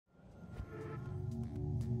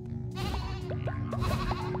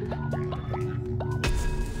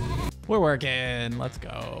We're working. Let's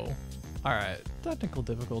go. All right. Technical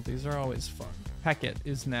difficulties are always fun. Hackett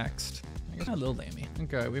is next. I guess a little Amy.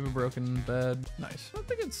 Okay, we have a broken bed. Nice. I don't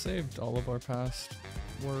think it saved all of our past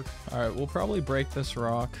work. All right, we'll probably break this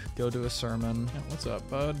rock, go do a sermon. Yeah, what's up,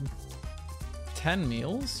 bud? 10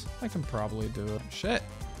 meals? I can probably do it. Shit.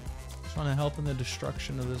 Just want to help in the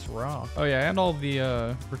destruction of this rock. Oh yeah, and all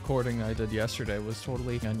the recording I did yesterday was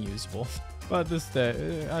totally unusable. But this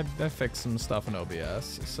day, I fixed some stuff in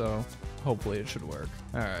OBS, so hopefully it should work.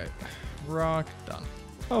 All right, rock, done.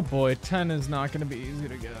 Oh boy, 10 is not gonna be easy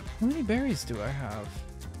to get. How many berries do I have?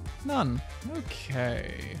 None.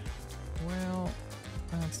 Okay. Well,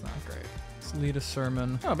 that's not great. Let's lead a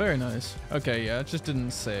sermon. Oh, very nice. Okay, yeah, it just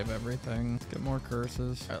didn't save everything. Let's get more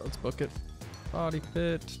curses. All right, let's book it. Body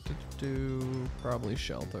pit, probably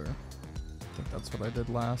shelter. I think that's what I did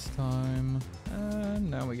last time. And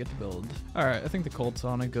now we get to build. All right, I think the cult's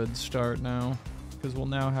on a good start now, because we'll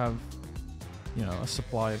now have, you know, a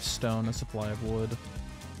supply of stone, a supply of wood,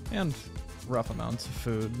 and rough amounts of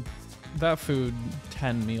food. That food,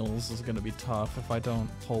 10 meals, is gonna be tough if I don't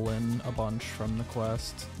pull in a bunch from the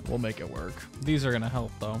quest. We'll make it work. These are gonna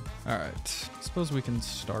help though. All right, suppose we can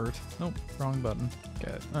start. Nope, wrong button.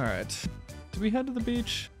 Okay, all right. Do we head to the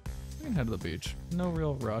beach? We can head to the beach. No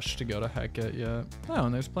real rush to go to Hecate yet. Oh,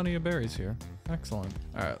 and there's plenty of berries here. Excellent.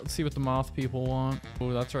 All right, let's see what the moth people want.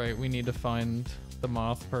 Oh, that's right, we need to find the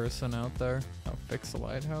moth person out there. Oh, fix the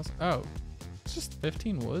lighthouse. Oh. It's just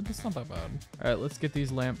 15 wood, that's not that bad. All right, let's get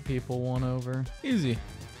these lamp people won over. Easy,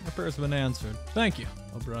 our prayer's been answered. Thank you,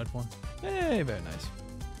 O'Bride one. Hey, very nice.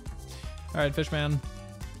 All right, Fishman.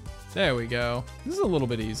 There we go. This is a little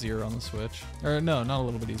bit easier on the Switch. Or no, not a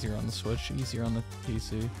little bit easier on the Switch, easier on the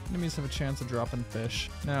PC. Enemies have a chance of dropping fish.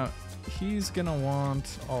 Now, he's gonna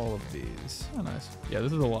want all of these. Oh, nice. Yeah,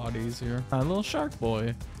 this is a lot easier. A little shark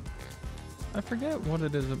boy. I forget what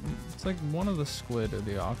it is. It's like one of the squid or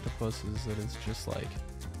the octopuses that is just like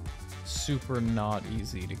super not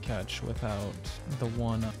easy to catch without the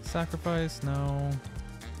one. Sacrifice, no.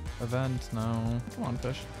 Event, no. Come on,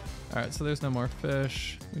 fish. All right, so there's no more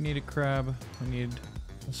fish. We need a crab. We need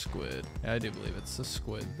a squid. Yeah, I do believe it's a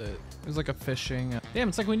squid that there's like a fishing. Damn,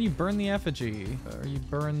 it's like when you burn the effigy or you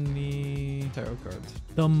burn the tarot cards.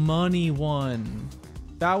 The money one.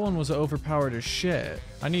 That one was overpowered as shit.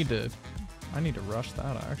 I need to rush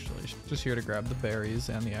that actually. Just here to grab the berries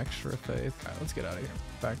and the extra faith. All right, let's get out of here.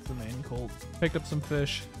 Back to the main cult. Picked up some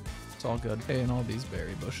fish. It's all good. Hey, and all these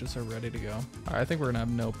berry bushes are ready to go. All right, I think we're gonna have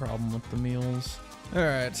no problem with the meals. All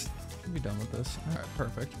right, we'll be done with this. All right,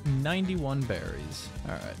 perfect. 91 berries.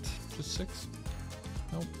 All right, just 6.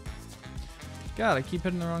 Nope. God, I keep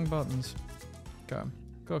hitting the wrong buttons. Okay,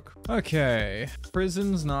 cook. Okay,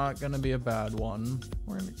 prison's not gonna be a bad one.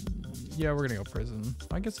 Yeah, we're gonna go prison.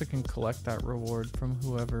 I guess I can collect that reward from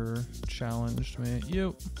whoever challenged me.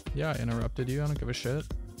 You. Yeah, I interrupted you. I don't give a shit.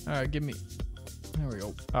 All right, give me. There we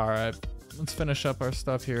go. All right, let's finish up our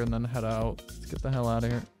stuff here and then head out. Let's get the hell out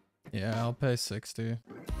of here. Yeah, I'll pay 60.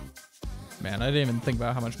 Man, I didn't even think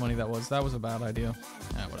about how much money that was. That was a bad idea.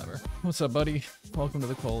 Yeah, whatever. What's up, buddy? Welcome to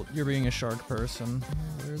the cult. You're being a shark person.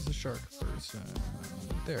 Where's the shark person?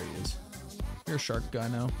 There he is. You're a shark guy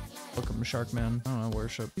now. Welcome, shark man. I don't know,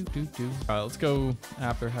 worship. All right, let's go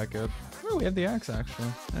after Hecate. Oh, we have the axe actually.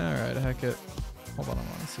 All right, Hecate. Hold on, I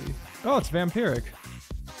want to see. Oh, it's vampiric.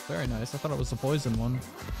 Very nice. I thought it was the poison one.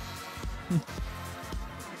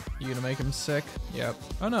 You gonna make him sick? Yep.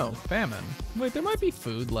 Oh no, famine. Wait, there might be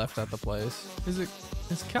food left at the place.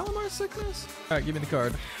 Is calamar sickness? All right, give me the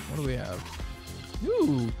card. What do we have?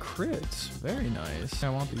 Ooh, crits. Very nice. I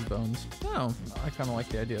want these bones. Oh, I kind of like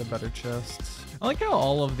the idea of better chests. I like how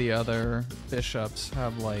all of the other bishops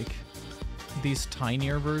have like these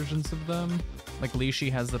tinier versions of them. Like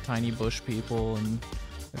Lishi has the tiny bush people and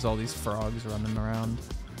there's all these frogs running around.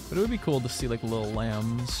 But it would be cool to see like little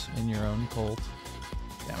lambs in your own cult.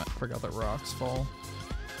 Damn it, forgot that rocks fall.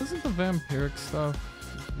 Isn't the vampiric stuff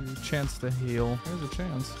chance to heal? There's a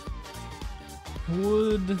chance.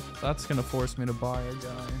 Wood. That's gonna force me to buy a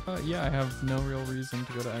guy. Yeah, I have no real reason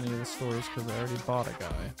to go to any of the stores because I already bought a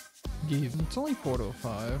guy. Give. It's only 4 to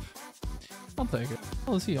 5. I'll take it.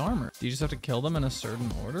 Oh, is he armor? Do you just have to kill them in a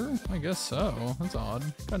certain order? I guess so. That's odd.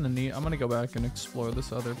 Kinda neat. I'm gonna go back and explore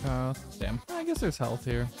this other path. Damn. I guess there's health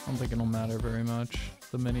here. I don't think it'll matter very much.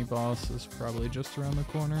 The mini boss is probably just around the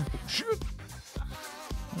corner. Oh, shit!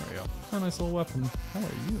 There we go. Oh, nice little weapon. How are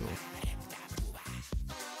you?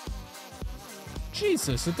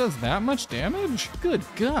 Jesus, it does that much damage? Good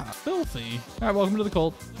God, filthy. All right, welcome to the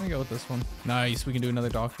cult. Let me go with this one. Nice, we can do another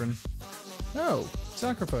doctrine. Oh,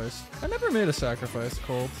 sacrifice. I never made a sacrifice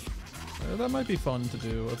cult. That might be fun to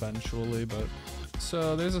do eventually, but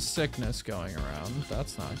So there's a sickness going around.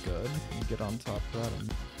 That's not good. You get on top of that.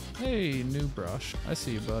 And... Hey, new brush. I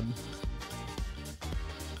see you, bud.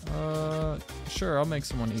 Sure, I'll make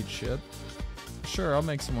someone eat shit. Sure, I'll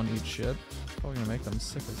make someone eat shit. Probably gonna make them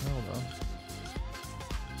sick as hell, though.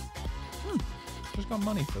 Just got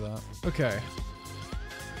money for that. Okay.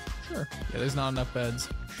 Sure. Yeah, there's not enough beds.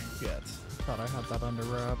 Shit. Thought I had that under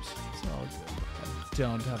wraps. It's all good. I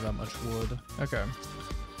don't have that much wood. Okay.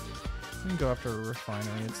 We can go after a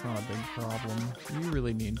refinery. It's not a big problem. You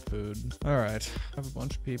really need food. All right. I have a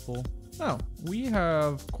bunch of people. Oh, we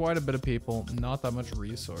have quite a bit of people. Not that much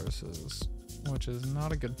resources, which is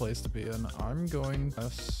not a good place to be in. I'm going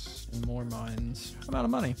in more mines. I'm out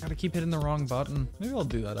of money. Gotta keep hitting the wrong button. Maybe I'll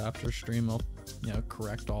do that after stream. I'll, you know,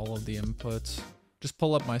 correct all of the inputs. Just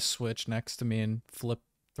pull up my Switch next to me and flip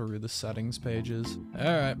through the settings pages. All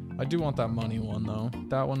right, I do want that money one though.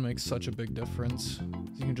 That one makes such a big difference.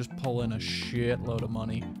 You can just pull in a shitload of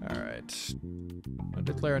money. All right, I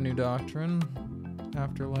declare a new doctrine.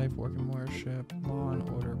 Afterlife, working worship, law and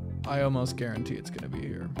order. I almost guarantee it's gonna be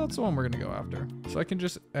here. That's the one we're gonna go after. So I can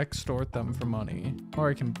just extort them for money, or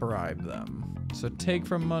I can bribe them. So take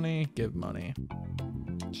from money, give money.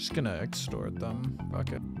 Just gonna extort them.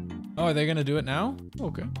 Fuck it. Oh, are they gonna do it now?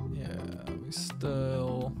 Okay. Yeah, we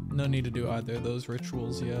still... No need to do either of those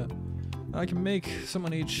rituals yet. I can make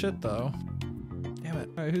someone eat shit though. Damn it.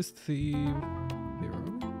 Alright, who's the...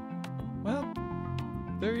 Well,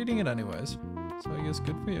 they're eating it anyways. So I guess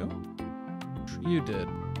good for you. You did.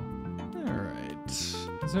 Alright.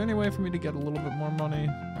 Is there any way for me to get a little bit more money?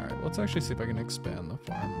 Alright, let's actually see if I can expand the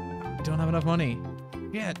farm. I don't have enough money.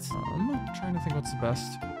 Yet. I'm trying to think what's the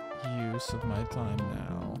best use of my time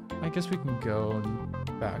now. I guess we can go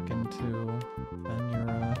back into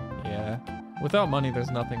Benura. Yeah. Without money,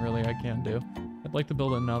 there's nothing really I can do. I'd like to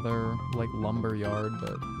build another, like, lumber yard,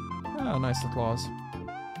 but... Oh, nice, the claws.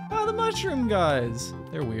 Oh, the mushroom guys!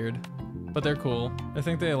 They're weird. But they're cool. I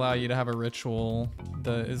think they allow you to have a ritual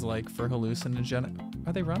that is like for hallucinogenic.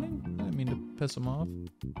 Are they running? I didn't mean to piss them off.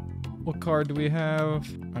 What card do we have?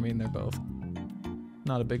 I mean, they're both.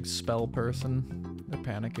 Not a big spell person. They're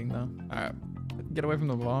panicking though. Alright. Get away from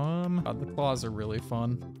the bomb. God, the claws are really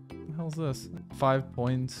fun. What the hell's this? 5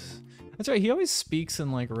 points. That's right, he always speaks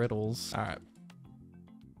in like riddles. Alright.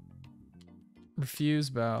 Refuse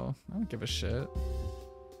bow. I don't give a shit.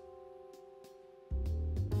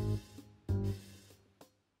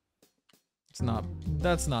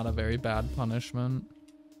 That's not a very bad punishment.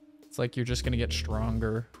 It's like you're just gonna get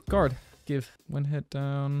stronger. Guard, give. When hit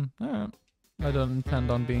down. Alright. I don't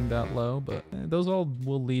intend on being that low, but those all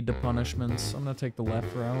will lead to punishments. I'm gonna take the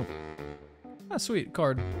left route. Ah, sweet,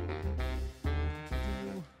 card.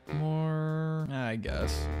 More, I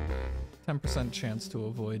guess. 10% chance to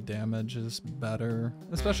avoid damage is better.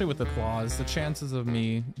 Especially with the claws. The chances of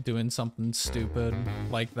me doing something stupid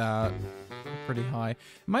like that pretty high.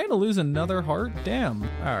 Am I gonna lose another heart? Damn.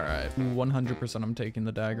 Alright. 100% I'm taking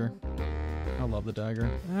the dagger. I love the dagger.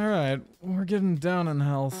 Alright. We're getting down in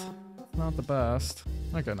health. Not the best.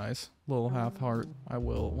 Okay, nice. Little half heart. I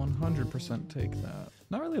will 100% take that.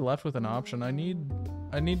 Not really left with an option. I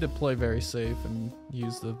need to play very safe and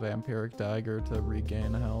use the vampiric dagger to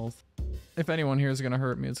regain health. If anyone here is gonna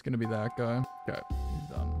hurt me, it's gonna be that guy. Okay, he's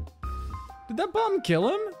done. Did that bomb kill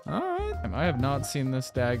him? Alright. I have not seen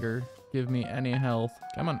this dagger give me any health.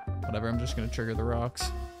 Come on. Whatever, I'm just gonna trigger the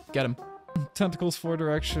rocks. Get him. Tentacles 4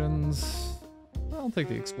 directions. I'll take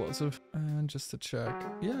the explosive. And just to check.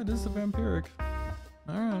 Yeah, it is the vampiric.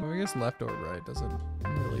 Alright, well, I guess left or right doesn't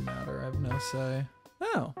really matter. I have no say.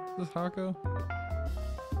 Oh, is this Hako?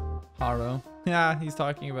 Haro. Yeah, he's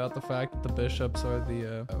talking about the fact that the bishops are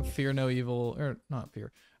the fear no evil, or not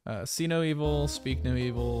fear. See no evil, speak no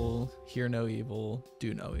evil, hear no evil,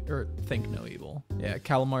 do no, or think no evil. Yeah,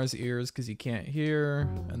 Kalamar's ears because he can't hear,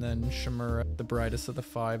 and then Shimura, the brightest of the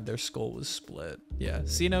 5, their skull was split. Yeah,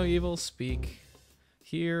 see no evil, speak,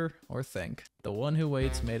 hear, or think. The one who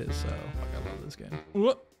waits made it so. Fuck, I love this game.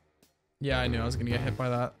 Whoop. Yeah, I knew I was gonna get hit by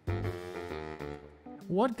that.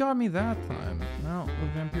 What got me that time? No,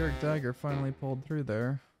 the vampiric dagger finally pulled through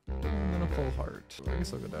there. And then a full heart. I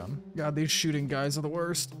guess I'll go down. God, these shooting guys are the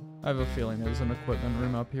worst. I have a feeling there's an equipment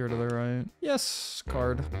room up here to the right. Yes,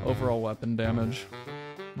 card. Overall weapon damage.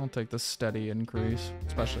 I'll take the steady increase,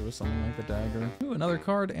 especially with something like the dagger. Ooh, another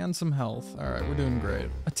card and some health. All right, we're doing great.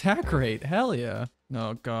 Attack rate, hell yeah.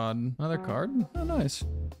 Oh God, another card? Oh, nice.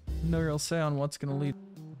 No real say on what's gonna lead.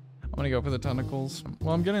 I'm gonna go for the tentacles.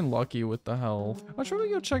 Well, I'm getting lucky with the health. Oh, should we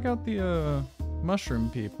go check out the mushroom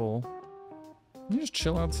people? Can you just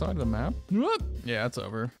chill outside of the map? Whoop! Yeah, it's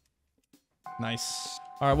over. Nice.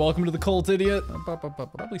 All right, welcome to the cult, idiot.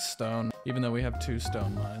 Probably stone, even though we have 2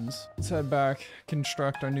 stone mines. Let's head back,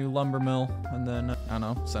 construct our new lumber mill, and then, I don't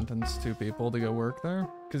know, sentence 2 people to go work there.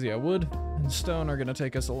 Cause yeah, wood and stone are gonna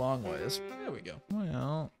take us a long ways. There we go.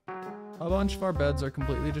 Well, a bunch of our beds are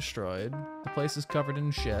completely destroyed. The place is covered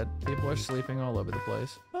in shit. People are sleeping all over the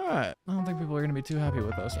place. All right, I don't think people are gonna be too happy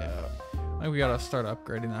with us. Yeah. I think we gotta start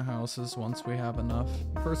upgrading the houses once we have enough.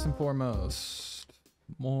 First and foremost,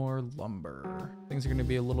 more lumber. Things are gonna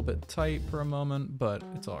be a little bit tight for a moment, but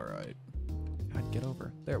it's all right. God, get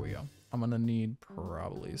over. There we go. I'm gonna need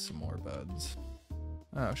probably some more beds.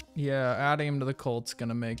 Oh, yeah, adding them to the cult's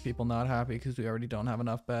gonna make people not happy because we already don't have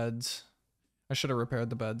enough beds. I should have repaired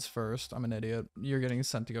the beds first. I'm an idiot. You're getting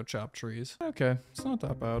sent to go chop trees. Okay, it's not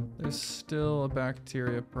that bad. There's still a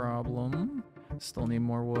bacteria problem. Still need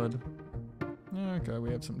more wood. Okay,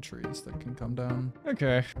 we have some trees that can come down.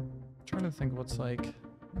 Okay. Trying to think what's like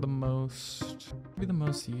the most, maybe the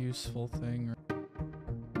most useful thing.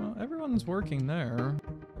 Well, everyone's working there.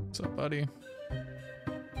 What's up, buddy?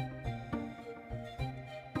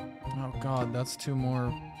 Oh God, that's 2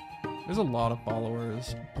 more. There's a lot of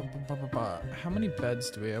followers. How many beds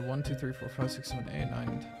do we have? 1, 2, 3, 4, 5, 6, 7, 8,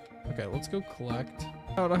 9. Okay, let's go collect.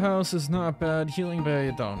 Out of house is not bad. Healing bay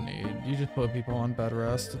you don't need. You just put people on bed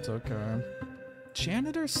rest. It's okay.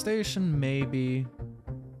 Janitor station, maybe.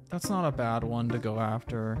 That's not a bad one to go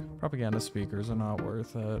after. Propaganda speakers are not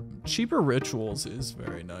worth it. Cheaper rituals is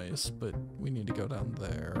very nice, but we need to go down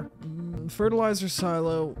there. Fertilizer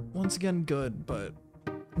silo, once again good, but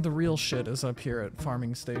the real shit is up here at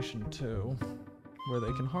farming station 2, where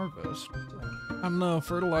they can harvest. I don't know,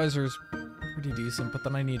 fertilizer's pretty decent, but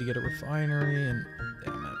then I need to get a refinery and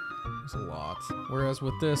damn it. There's a lot. Whereas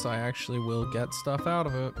with this, I actually will get stuff out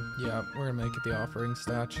of it. Yeah, we're gonna make it the offering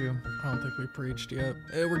statue. I don't think we preached yet.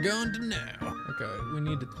 Hey, we're going to now. Okay, we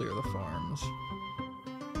need to clear the farms.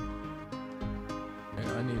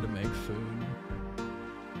 Yeah, I need to make food.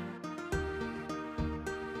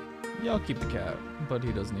 Yeah, I'll keep the cat, but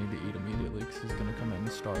he doesn't need to eat immediately because he's gonna come in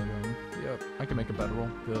starving. Yep, I can make a bedroll.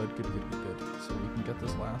 Good. So we can get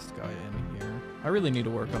this last guy in here. I really need to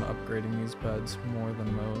work on upgrading these beds more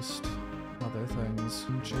than most other things.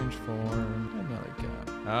 Change form. Another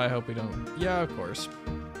cat. I hope we don't. Yeah, of course.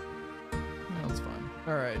 Yeah, that's fine.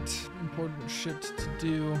 All right, important shit to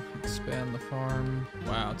do. Expand the farm.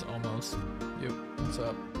 Wow, it's almost. Yep. What's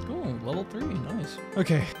up? Cool, level 3, nice.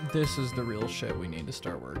 Okay, this is the real shit we need to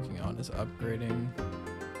start working on, is upgrading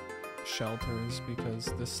shelters, because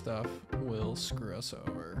this stuff will screw us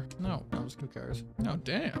over. No, who cares? No,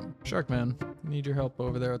 damn. Sharkman, need your help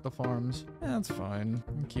over there at the farms. That's fine.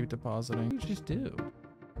 Keep depositing. What did you just do?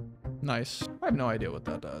 Nice. I have no idea what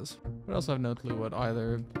that does. But I also have no clue what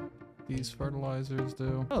either of these fertilizers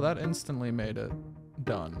do. Oh, that instantly made it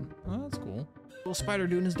done. Oh, that's cool. Little spider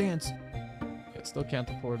doing his dance. Still can't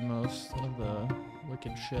afford most of the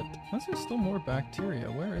wicked shit. Unless there's still more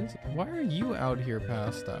bacteria. Where is it? Why are you out here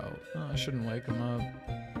passed out? Oh, I shouldn't wake them up.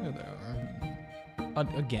 There they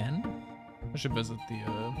are. Again? I should visit the,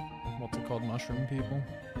 what's it called, mushroom people?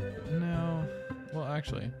 No. Well,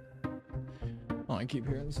 actually. Oh, I keep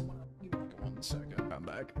hearing someone. Give me 1 second. I'm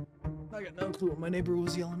back. I got no clue what my neighbor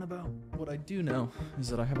was yelling about. What I do know is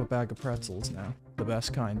that I have a bag of pretzels now. The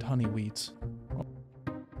best kind, honey wheats.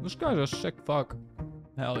 This guy's a sick fuck.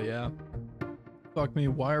 Hell yeah. Fuck me,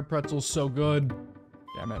 why are pretzels so good?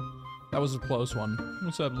 Damn it. That was a close one.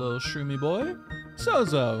 What's up, little shroomy boy?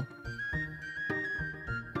 Sozo.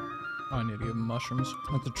 Oh, I need to give him mushrooms.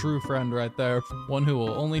 That's a true friend right there. One who will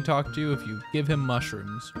only talk to you if you give him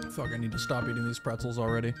mushrooms. Fuck, I need to stop eating these pretzels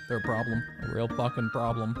already. They're a problem. A real fucking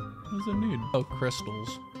problem. What does it need? Oh, crystals.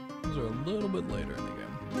 Those are a little bit later in the game.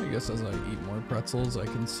 I guess as I eat more pretzels, I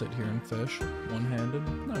can sit here and fish one-handed.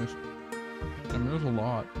 Nice. I mean, there's a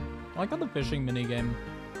lot. I like how the fishing minigame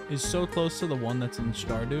is so close to the one that's in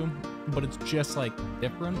Stardew, but it's just, like,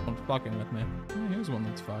 different. It's fucking with me. Oh, here's one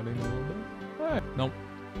that's fighting a little bit. Hey. Nope.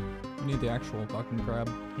 We need the actual fucking crab.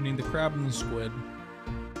 We need the crab and the squid.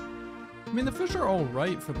 I mean, the fish are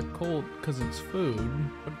alright for the cold because it's food,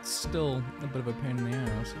 but it's still a bit of a pain in the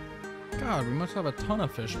ass. God, we must have a ton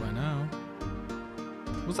of fish by now.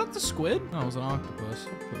 Was that the squid? No, it was an octopus.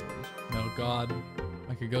 Oh god.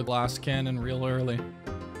 I could go glass cannon real early.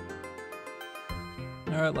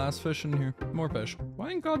 Alright, last fish in here. More fish.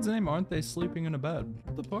 Why in God's name aren't they sleeping in a bed?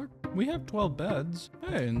 What the fuck? We have 12 beds.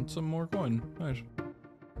 Hey, and some more coin. Nice.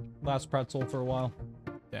 Last pretzel for a while.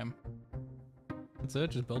 Damn. That's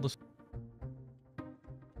it, just build a...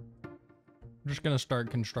 just gonna start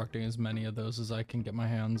constructing as many of those as I can get my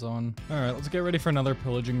hands on. All right, let's get ready for another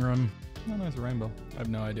pillaging run. Oh, nice rainbow. I have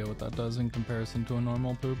no idea what that does in comparison to a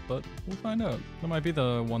normal poop, but we'll find out. That might be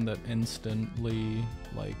the one that instantly,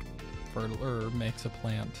 like, makes a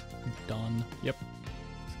plant. Done. Yep.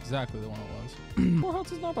 That's exactly the one it was. 4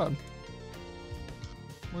 hearts is not bad.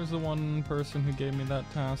 Where's the one person who gave me that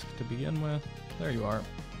task to begin with? There you are.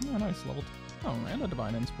 Oh, nice. Level 2. Oh, and a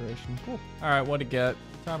divine inspiration. Cool. All right, what to get?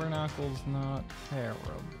 Tabernacle's not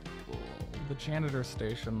terrible. The janitor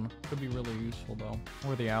station could be really useful though,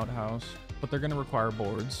 or the outhouse. But they're gonna require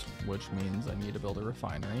boards, which means I need to build a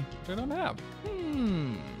refinery, which I don't have.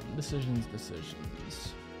 Decisions.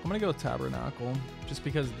 I'm gonna go with Tabernacle, just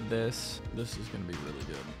because this is gonna be really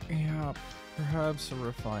good. Yeah, perhaps a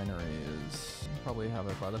refinery is, I'll probably have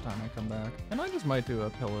it by the time I come back. And I just might do a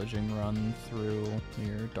pillaging run through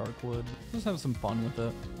near Darkwood. Just have some fun with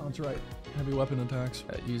it. Oh, that's right. Heavy weapon attacks.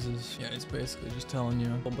 It uses, yeah, it's basically just telling you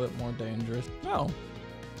a little bit more dangerous. No.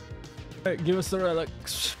 Hey, give us the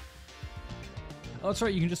relics. Oh, that's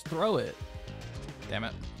right, you can just throw it. Damn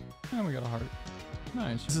it. And we got a heart.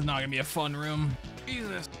 Nice. This is not gonna be a fun room.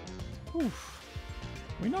 Jesus. Oof.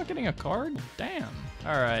 Are we not getting a card? Damn.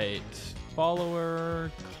 All right. Follower,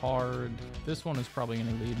 card. This one is probably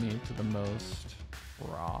gonna lead me to the most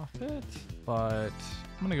profit, but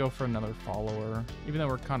I'm gonna go for another follower, even though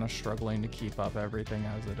we're kind of struggling to keep up everything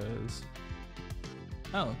as it is.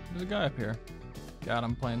 Oh, there's a guy up here. God,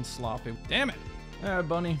 I'm playing sloppy. Damn it. All right,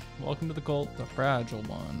 bunny. Welcome to the cult, the fragile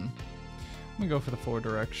one. I'm gonna go for the 4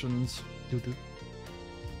 directions. Doo-doo.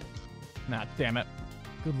 Nah, damn it.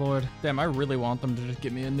 Good lord. Damn, I really want them to just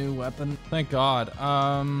give me a new weapon. Thank God.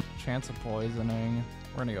 Chance of poisoning.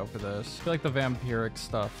 We're gonna go for this. I feel like the vampiric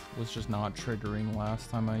stuff was just not triggering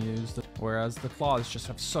last time I used it, whereas the claws just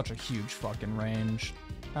have such a huge fucking range.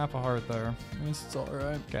 Half a heart there. At least it's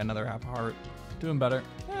alright. Okay, another half a heart. Doing better.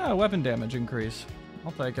 Yeah, weapon damage increase.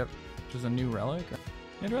 I'll take it. Which is a new relic.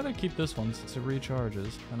 I'd rather keep this one since it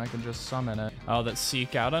recharges, and I can just summon it. Oh, that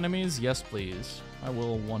seek out enemies? Yes, please. I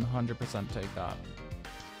will 100% take that.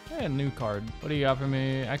 Hey, a new card. What do you got for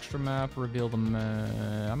me? Extra map, reveal the map.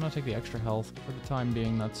 I'm gonna take the extra health. For the time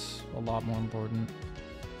being, that's a lot more important.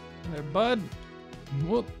 There, bud.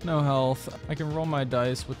 Whoop, no health. I can roll my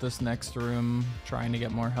dice with this next room, trying to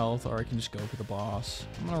get more health, or I can just go for the boss.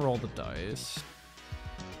 I'm gonna roll the dice.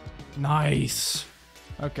 Nice.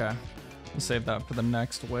 Okay. I'll save that for the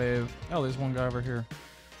next wave. Oh, there's one guy over here.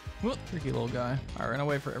 Whoop, tricky little guy. All right, gonna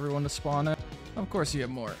wait for everyone to spawn in. Of course you have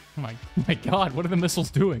more. Oh my God, what are the missiles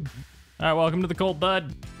doing? All right, welcome to the cult,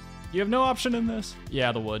 bud. You have no option in this.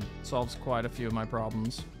 Yeah, the wood solves quite a few of my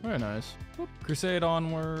problems. Very nice. Whoop. Crusade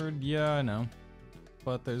onward. Yeah, I know.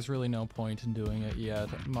 But there's really no point in doing it yet.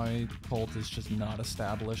 My cult is just not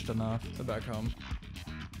established enough. So back home.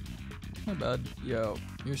 My bad. Yo,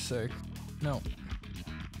 you're sick. No.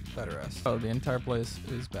 Better rest. Oh, the entire place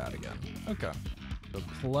is bad again. Okay. But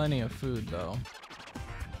plenty of food though.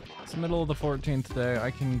 It's the middle of the 14th day.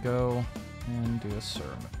 I can go and do a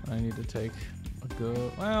sermon. I need to take a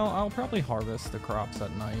go. Well, I'll probably harvest the crops at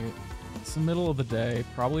night. It's the middle of the day.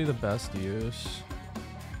 Probably the best use.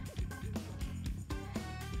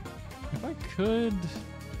 If I could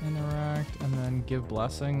interact and then give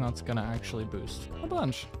blessing, that's gonna actually boost a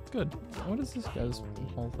bunch. Good. What is this guy's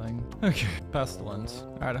whole thing? Okay. Pestilence.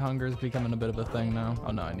 All right, hunger is becoming a bit of a thing now.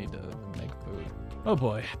 Oh no, I need to make food. Oh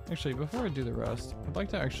boy. Actually, before I do the rest, I'd like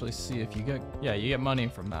to actually see if you get, yeah, you get money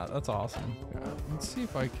from that. That's awesome. Yeah, let's see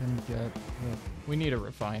if I can get, we need a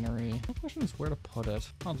refinery. The question is where to put it.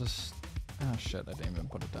 I'll just, ah shit, I didn't even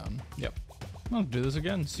put it down. Yep. I'll do this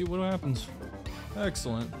again, see what happens.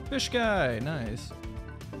 Excellent. Fish guy, nice.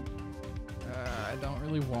 I don't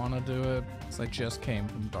really want to do it because I just came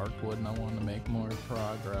from Darkwood and I want to make more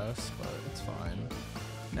progress, but it's fine.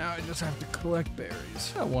 Now I just have to collect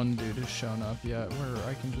berries. That one dude has shown up yet where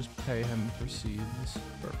I can just pay him for seeds.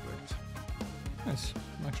 Perfect. Nice.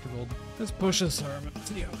 Extra gold. Let's push this arm.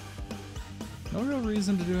 See ya. No real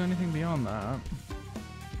reason to do anything beyond that.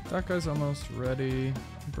 That guy's almost ready.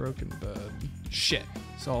 Broken bed. Shit.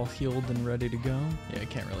 It's all healed and ready to go. Yeah, I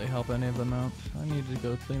can't really help any of them out. I need to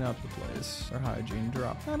go clean up the place. Our hygiene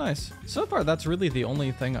drop. Oh, nice. So far, that's really the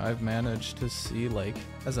only thing I've managed to see, like,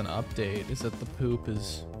 as an update, is that the poop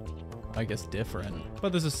is, I guess, different.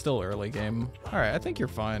 But this is still early game. All right, I think you're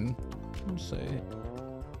fine. Let's see.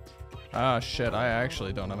 Ah, shit. I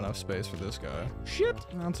actually don't have enough space for this guy. Shit.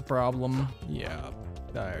 That's a problem. Yeah,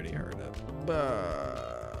 I already heard it.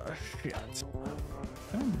 Shit.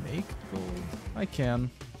 Can I make gold? I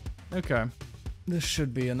can. Okay. This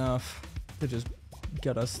should be enough to just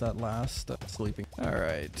get us that last sleeping. All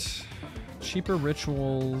right. Cheaper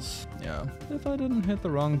rituals. Yeah, if I didn't hit the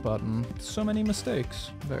wrong button. So many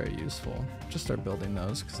mistakes. Very useful. Just start building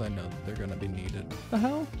those because I know that they're gonna be needed. The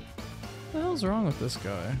hell? What the hell's wrong with this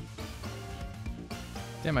guy?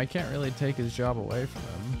 Damn, I can't really take his job away from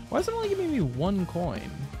him. Why is it only giving me 1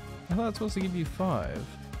 coin? I thought it was supposed to give you 5.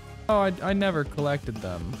 Oh, I never collected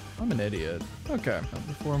them. I'm an idiot. Okay,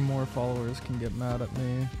 before more followers can get mad at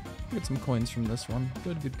me. Get some coins from this one.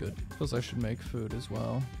 Good, good, good. Suppose I should make food as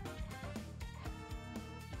well.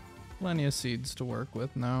 Plenty of seeds to work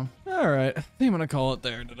with now. Alright, I think I'm gonna call it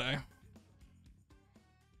there today.